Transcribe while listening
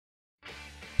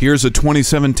Here's a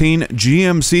 2017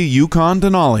 GMC Yukon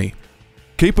Denali.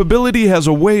 Capability has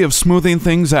a way of smoothing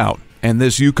things out, and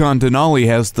this Yukon Denali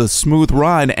has the smooth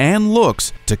ride and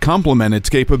looks to complement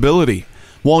its capability.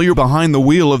 While you're behind the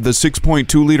wheel of the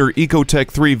 6.2-liter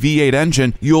Ecotec 3 V8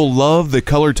 engine, you'll love the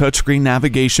color touchscreen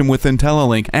navigation with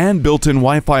IntelliLink and built-in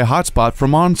Wi-Fi hotspot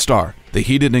from OnStar, the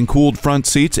heated and cooled front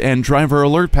seats and driver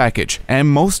alert package, and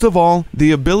most of all,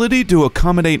 the ability to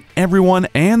accommodate everyone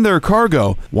and their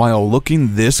cargo while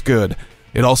looking this good.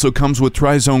 It also comes with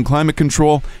tri-zone climate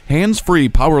control, hands-free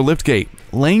power liftgate,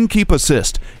 lane keep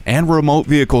assist, and remote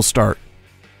vehicle start.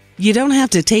 You don't have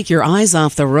to take your eyes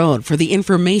off the road for the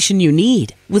information you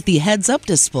need with the heads-up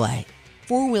display.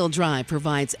 Four-wheel drive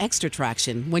provides extra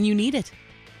traction when you need it.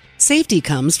 Safety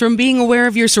comes from being aware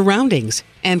of your surroundings,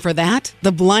 and for that,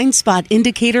 the blind spot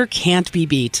indicator can't be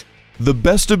beat. The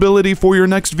best ability for your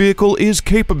next vehicle is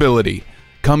capability.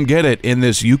 Come get it in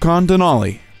this Yukon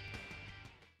Denali.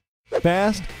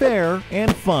 Fast, fair,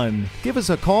 and fun. Give us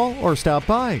a call or stop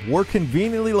by. We're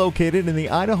conveniently located in the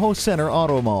Idaho Center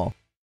Auto Mall.